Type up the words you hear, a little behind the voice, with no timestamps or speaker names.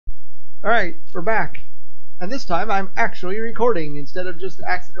Alright, we're back. And this time I'm actually recording instead of just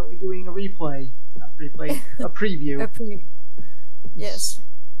accidentally doing a replay. Not replay, a preview. A preview. Yes.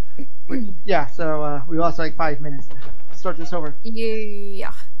 Yeah, so we lost like 5 minutes to start this over.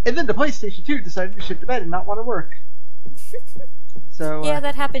 Yeah. And then the PlayStation 2 decided to shit the bed and not want to work. So yeah,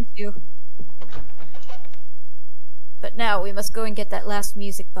 that happened too. But now we must go and get that last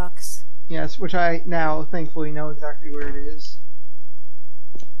music box. Yes, which I now thankfully know exactly where it is.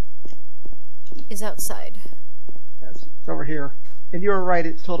 Is outside. Yes, it's over here. And you were right,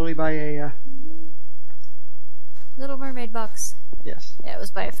 it's totally by a Little Mermaid box. yes. Yeah, it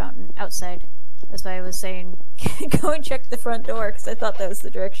was by a fountain outside. That's why I was saying go and check the front door, because I thought that was the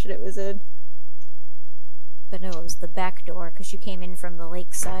direction it was in. But no, it was the back door, because you came in from the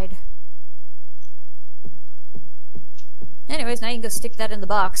lake side. Anyways, now you can go stick that in the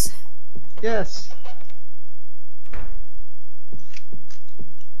box. Yes.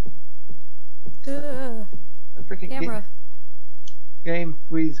 A Freaking camera. Game,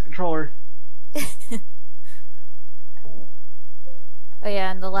 please, controller. Oh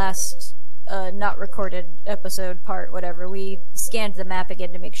yeah, and the last not recorded episode part, whatever, we scanned the map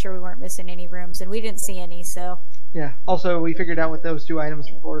again to make sure we weren't missing any rooms, and we didn't see any, so... Yeah, also we figured out what those 2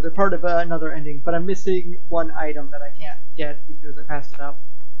 items were for. They're part of another ending, but I'm missing 1 item that I can't get because I passed it out.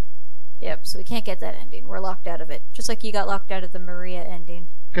 Yep, so we can't get that ending. We're locked out of it. Just like you got locked out of the Maria ending.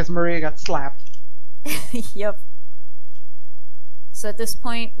 Because Maria got slapped. Yep. So at this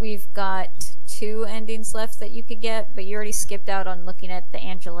point, we've got 2 endings left that you could get, but you already skipped out on looking at the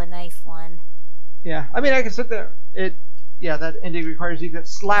Angela knife one. Yeah, I mean, I can sit there. Yeah, that ending requires you to get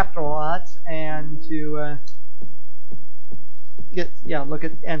slapped a lot and to look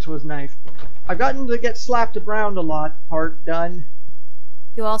at Angela's knife. I've gotten to get slapped around a lot part done.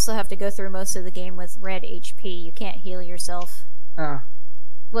 You also have to go through most of the game with red HP. You can't heal yourself.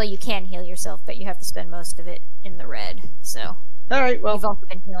 Well, you can heal yourself, but you have to spend most of it in the red, so... Alright, well... You've also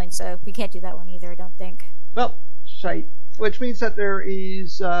been healing, so we can't do that one either, I don't think. Well, shite. Which means that there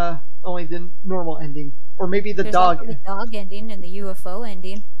is only the normal ending. Or maybe the There's dog... also the dog ending and the UFO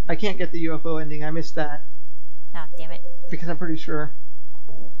ending. I can't get the UFO ending, I missed that. Ah, damn it. Because I'm pretty sure.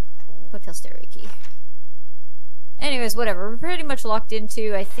 Hotel stairway key. Anyways, whatever. We're pretty much locked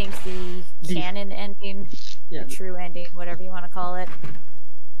into, I think, the canon ending. Yeah. The true ending, whatever you want to call it.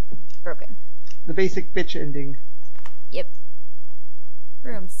 Broken. The basic bitch ending. Yep.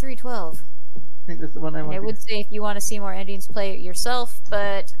 Room 312. I think that's the one I want. I would say if you want to see more endings, play it yourself,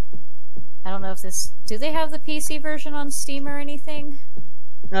 but I don't know if this... Do they have the PC version on Steam or anything?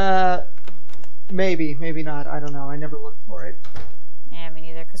 Maybe, maybe not. I don't know. I never looked for it. Yeah, me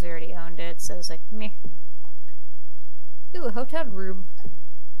neither, because we already owned it, so it was like, meh. Ooh, a hotel room.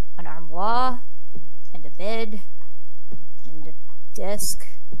 An armoire, and a bed, and a desk.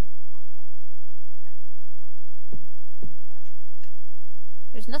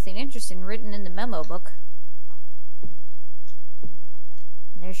 There's nothing interesting written in the memo book.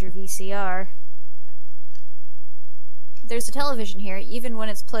 And there's your VCR. There's a television here. Even when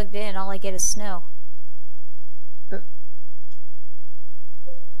it's plugged in, all I get is snow.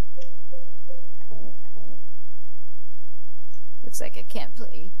 Looks like I can't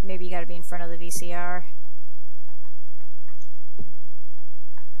play. Maybe you gotta be in front of the VCR.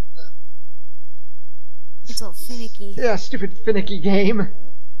 It's all finicky. Yeah, stupid finicky game.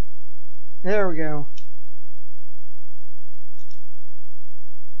 There we go.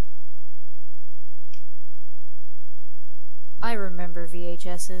 I remember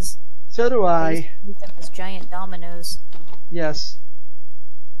VHSs. So do I. Those giant dominoes. Yes.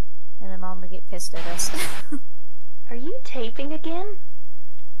 And then Mom would get pissed at us. Are you taping again?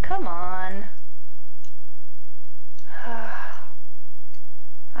 Come on.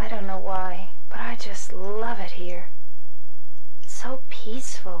 I don't know why, but I just love it here. It's so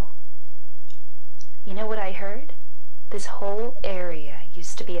peaceful. You know what I heard? This whole area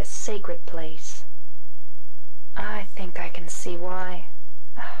used to be a sacred place. I think I can see why.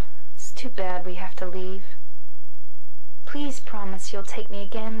 It's too bad we have to leave. Please promise you'll take me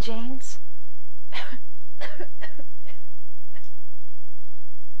again, James.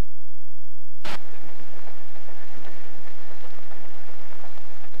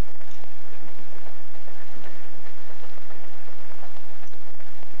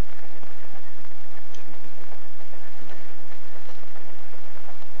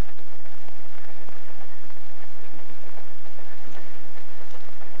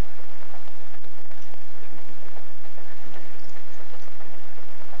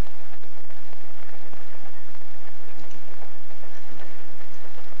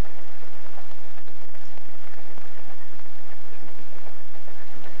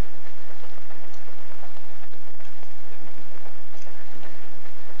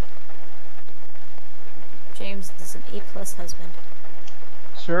 A+ husband.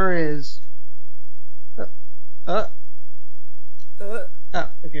 Sure is. Oh, okay,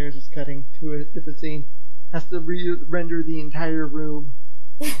 I was just cutting to a different scene. Has to render the entire room.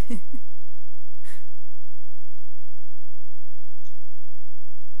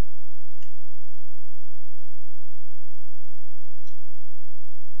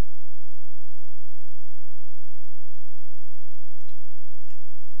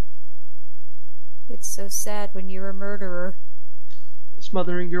 It's so sad when you're a murderer.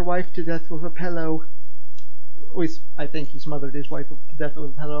 Smothering your wife to death with a pillow. At least, I think he smothered his wife to death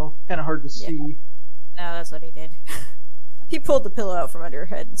with a pillow. Kind of hard to see. No, that's what he did. He pulled the pillow out from under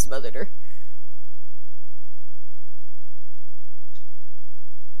her head and smothered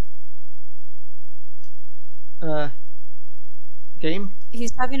her. Game?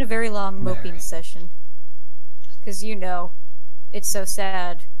 He's having a very long moping session. Because you know, it's so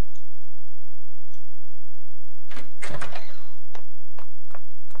sad.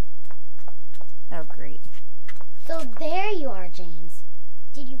 Oh, great. So there you are, James.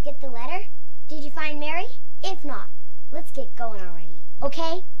 Did you get the letter? Did you find Mary? If not, let's get going already,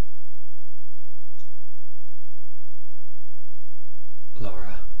 okay?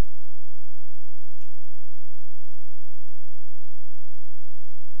 Laura.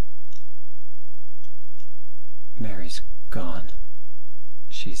 Mary's gone.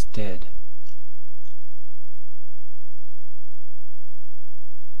 She's dead.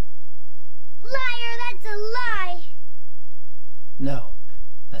 Liar, that's a lie! No,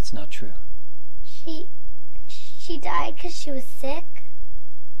 that's not true. She died because she was sick?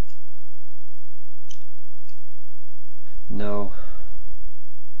 No,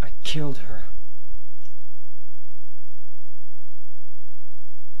 I killed her.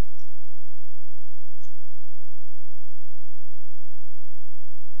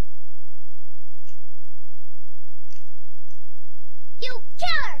 You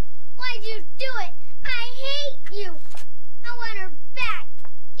killer! Why'd you do it? I hate you! I want her back!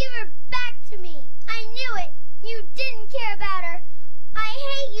 Give her back to me! I knew it! You didn't care about her! I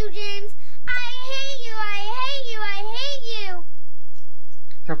hate you, James! I hate you! I hate you! I hate you!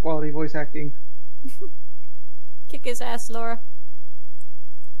 Top quality voice acting. Kick his ass, Laura.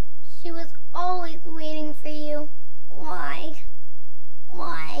 She was always waiting for you. Why?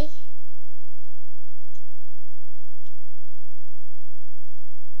 Why?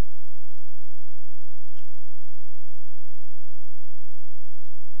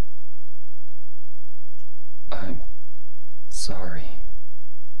 I'm sorry.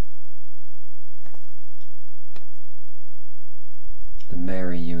 The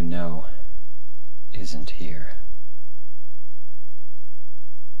Mary you know isn't here.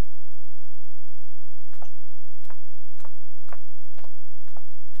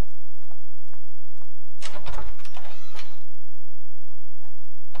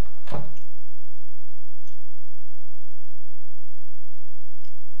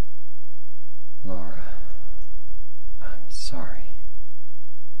 Laura, I'm sorry.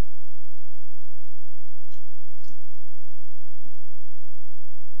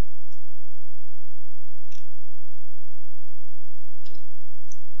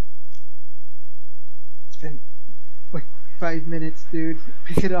 It's been like 5 minutes, dude.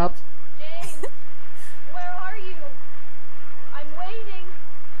 Pick it up. James, where are you? I'm waiting.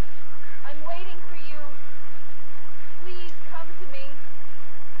 I'm waiting for you. Please come to me.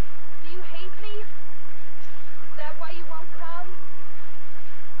 Do you hate me? Is that why you won't come?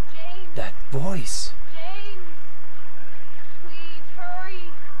 James, That voice! James, please hurry.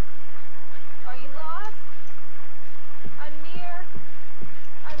 Are you lost? I'm near.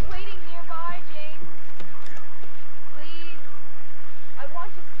 I'm waiting nearby, James. Please, I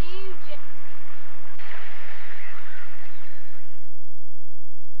want to see you, James.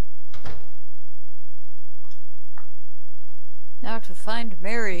 Now to find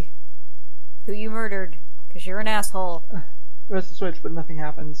Mary, who you murdered, because you're an asshole. Press the switch, but nothing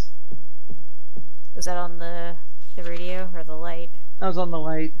happens. Was that on the radio or the light? I was on the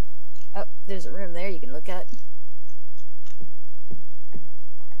light. Oh, there's a room there you can look at.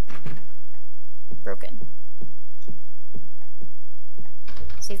 Broken.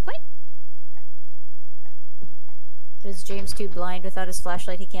 Save point? Is James too blind without his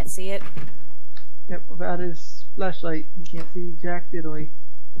flashlight? He can't see it? Yep, without his flashlight, you can't see Jack Diddley.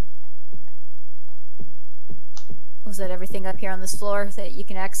 Was that everything up here on this floor that you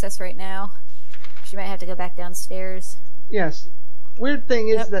can access right now? You might have to go back downstairs. Yes. Weird thing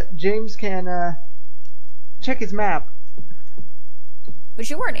is that James can check his map. Which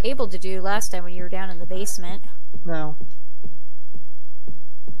you weren't able to do last time when you were down in the basement. No.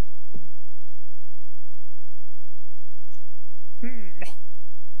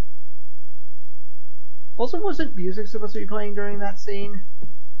 Also, wasn't music supposed to be playing during that scene?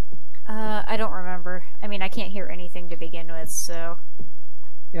 I don't remember. I mean, I can't hear anything to begin with, so...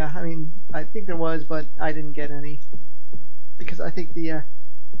 Yeah, I mean, I think there was, but I didn't get any. Because I think the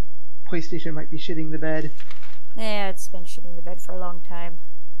PlayStation might be shitting the bed. Yeah, it's been shitting the bed for a long time.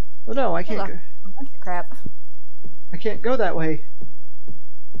 Oh no, I can't go. A bunch of crap. I can't go that way.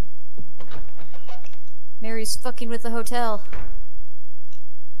 Mary's fucking with the hotel.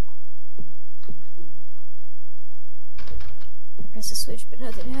 I pressed the switch, but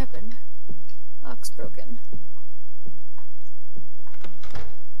nothing happened. Lock's broken.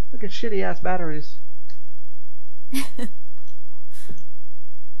 Look at shitty ass batteries.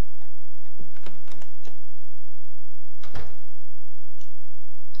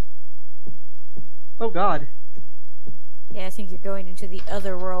 Oh god. Yeah, I think you're going into the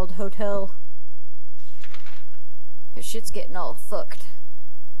Otherworld Hotel. Cause shit's getting all fucked.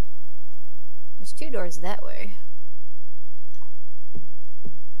 There's 2 doors that way.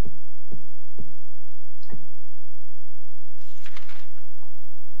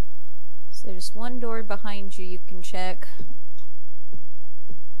 So there's 1 door behind you can check.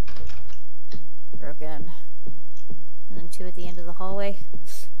 Broken. And then 2 at the end of the hallway.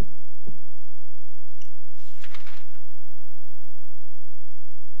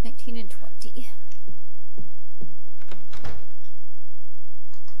 And 20.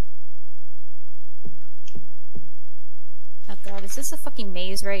 Oh god, is this a fucking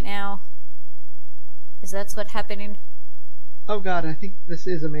maze right now? Is that what's happening? Oh god, I think this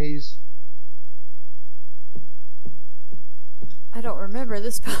is a maze. I don't remember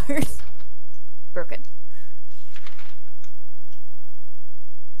this part. Broken.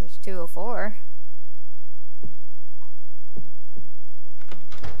 There's 204.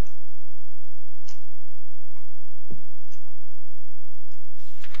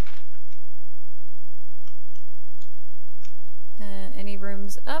 Any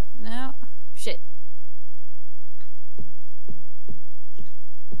rooms up? No. Shit.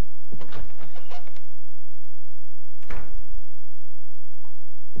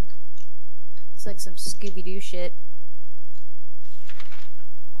 It's like some Scooby-Doo shit.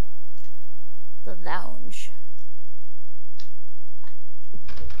 The lounge.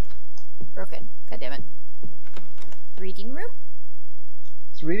 Broken. God damn it. Reading room?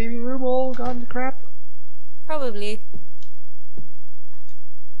 Is the reading room all gone to crap? Probably.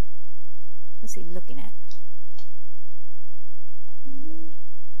 What's he looking at?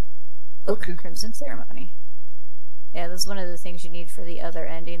 Okay. Crimson Ceremony. Yeah, that's one of the things you need for the other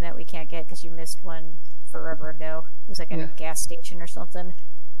ending that we can't get because you missed one forever ago. It was like at a gas station or something.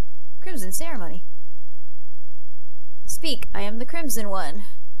 Crimson Ceremony. Speak, I am the Crimson One.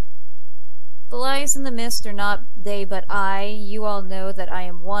 The lies in the mist are not they but I. You all know that I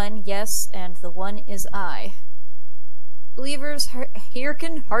am one, yes, and the one is I. Believers,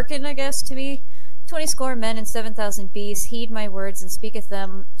 hearken, I guess, to me. 20 score men and 7,000 beasts, heed my words and speaketh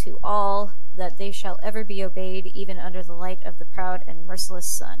them to all, that they shall ever be obeyed, even under the light of the proud and merciless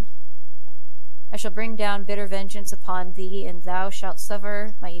sun. I shall bring down bitter vengeance upon thee, and thou shalt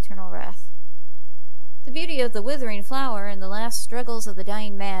suffer my eternal wrath. The beauty of the withering flower and the last struggles of the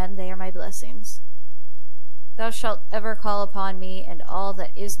dying man, they are my blessings. Thou shalt ever call upon me and all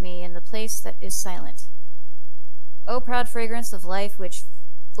that is me in the place that is silent. O proud fragrance of life which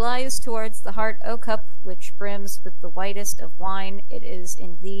flies towards the heart, O cup which brims with the whitest of wine, it is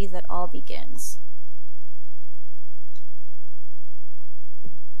in thee that all begins.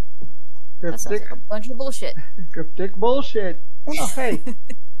 That sounds like a bunch of bullshit. Cryptic bullshit. Oh, hey. I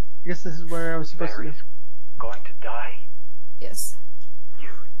guess this is where I was supposed Mary's to going to die? Yes.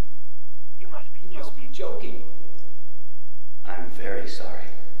 You must be joking. I'm very sorry.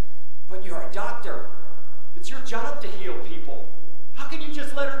 But you're a doctor. It's your job to heal people. How can you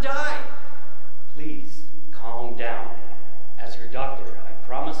just let her die? Please, calm down. As her doctor, I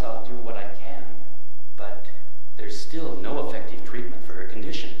promise I'll do what I can. But there's still no effective treatment for her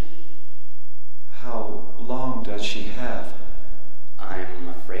condition. How long does she have? I'm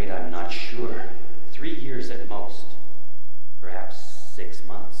afraid I'm not sure. 3 years at most. Perhaps 6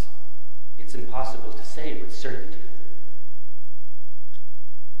 months. It's impossible to say with certainty.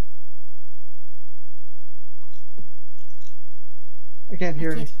 I can't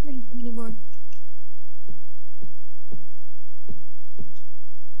hear anything. anything anymore.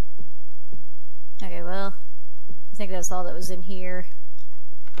 Okay, well, I think that's all that was in here.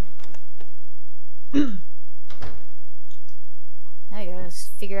 Now you gotta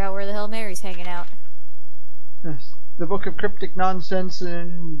figure out where the hell Mary's hanging out. Yes. The book of cryptic nonsense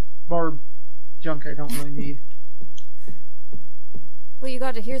and more junk I don't really need. Well, you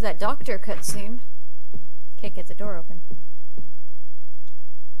got to hear that doctor cutscene. Can't get the door open.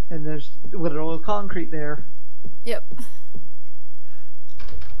 And there's literal concrete there. Yep.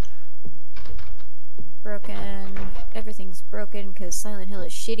 Broken. Everything's broken because Silent Hill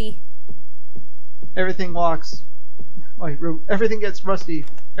is shitty. Everything locks. Like, everything gets rusty.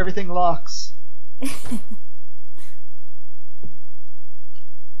 Everything locks.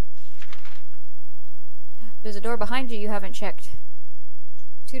 There's a door behind you haven't checked.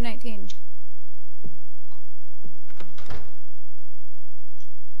 219.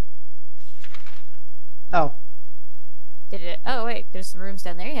 Oh. Did it? Oh wait, there's some rooms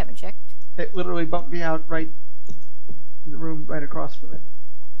down there you haven't checked. It literally bumped me out right in the room right across from it.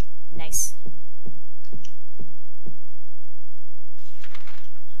 Nice.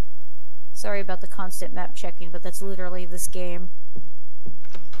 Sorry about the constant map checking, but that's literally this game.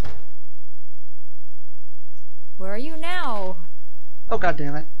 Where are you now? Oh, god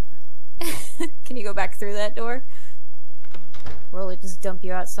damn it. Can you go back through that door? Or will it just dump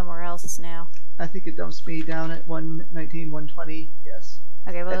you out somewhere else now? I think it dumps me down at 119, 120, yes.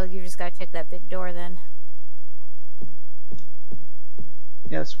 Okay, well, you just gotta check that big door then.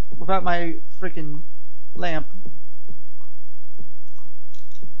 Yes, without my freaking lamp.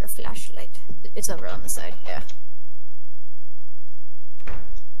 Your flashlight. It's over on the side, yeah.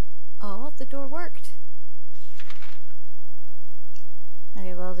 Oh, the door worked.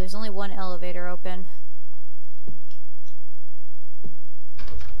 Okay, well, there's only one elevator open.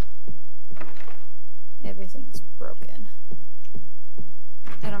 Everything's broken.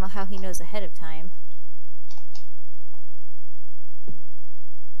 I don't know how he knows ahead of time.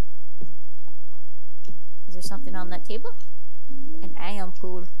 Is there something on that table? An ion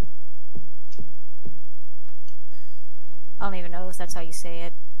pool. I don't even know if that's how you say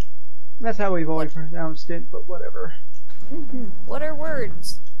it. That's how we've always pronounced it, but whatever. What are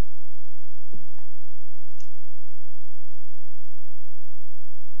words?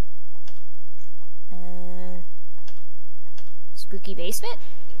 Spooky basement?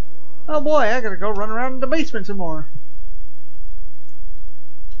 Oh boy, I gotta go run around in the basement some more.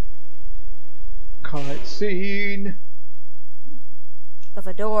 Cutscene of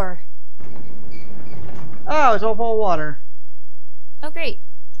a door. Oh, it's all full of water. Oh, great.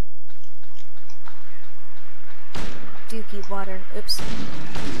 Dookie water. Oops.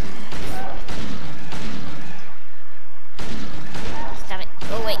 Stop it.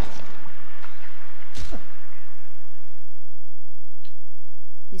 Go away.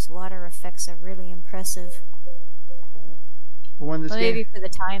 These water effects are really impressive. When this well, maybe for the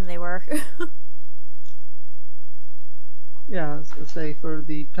time they were. Yeah, let's say for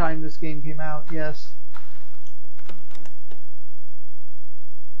the time this game came out, yes.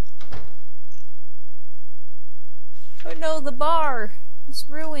 Oh no, the bar! It's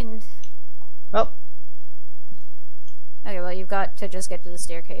ruined. Oh. Okay, well, you've got to just get to the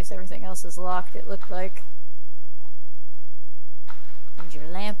staircase. Everything else is locked, it looked like. And your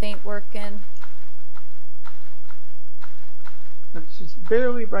lamp ain't working. It's just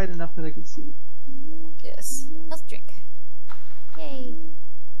barely bright enough that I can see. Yes. Health drink. Yay.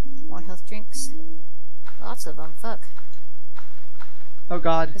 More health drinks. Lots of them, fuck. Oh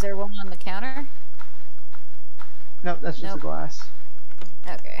god. Is there one on the counter? No, that's just a glass.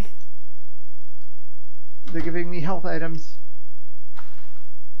 Okay. They're giving me health items.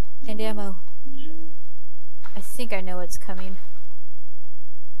 And ammo. I think I know what's coming.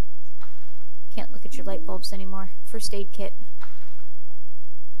 Can't look at your light bulbs anymore. First aid kit.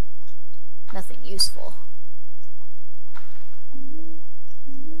 Nothing useful.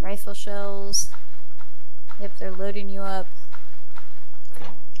 Rifle shells. Yep, they're loading you up.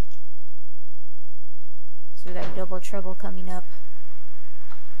 So we got double trouble coming up.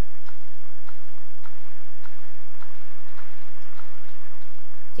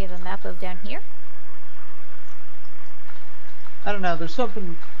 Do you have a map of down here? I don't know, there's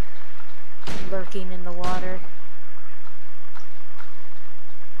something lurking in the water.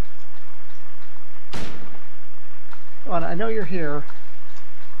 Come on, I know you're here.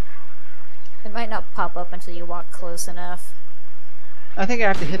 It might not pop up until you walk close enough. I think I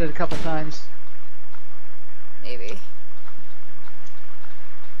have to hit it a couple times. Maybe.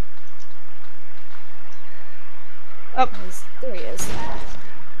 Oh. There he is.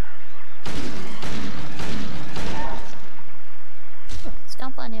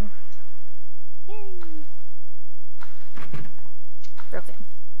 Stomp on him. Yay! Broken.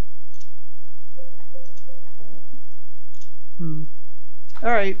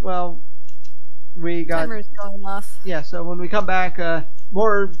 Alright, well, we got... Timer's going off. Yeah, so when we come back,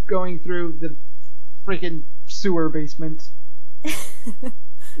 more going through the freaking sewer basement.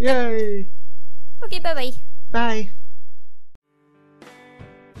 Yay! Okay, bye-bye. Bye.